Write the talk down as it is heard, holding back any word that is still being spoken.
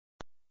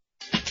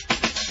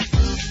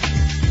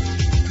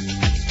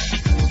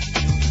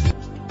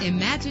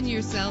Imagine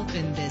yourself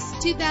in this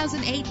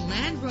 2008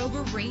 Land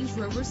Rover Range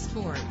Rover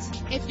Sport.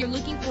 If you're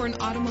looking for an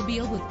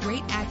automobile with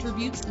great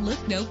attributes,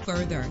 look no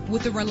further.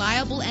 With a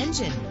reliable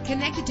engine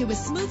connected to a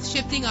smooth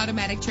shifting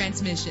automatic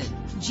transmission,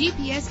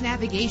 GPS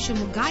navigation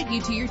will guide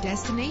you to your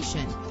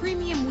destination.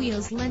 Premium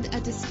wheels lend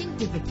a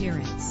distinctive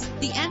appearance.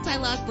 The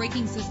anti-lock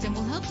braking system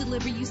will help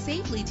deliver you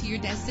safely to your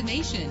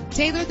destination.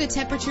 Tailor the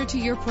temperature to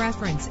your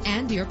preference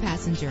and your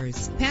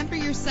passengers. Pamper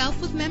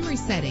yourself with memory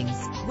settings.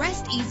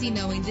 Rest easy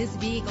knowing this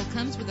vehicle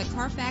comes with a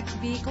Carfax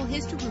Vehicle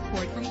History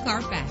Report from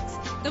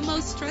Carfax, the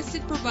most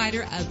trusted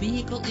provider of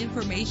vehicle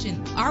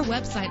information. Our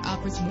website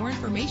offers more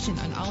information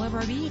on all of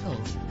our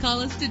vehicles. Call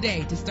us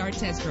today to start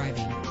test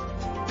driving.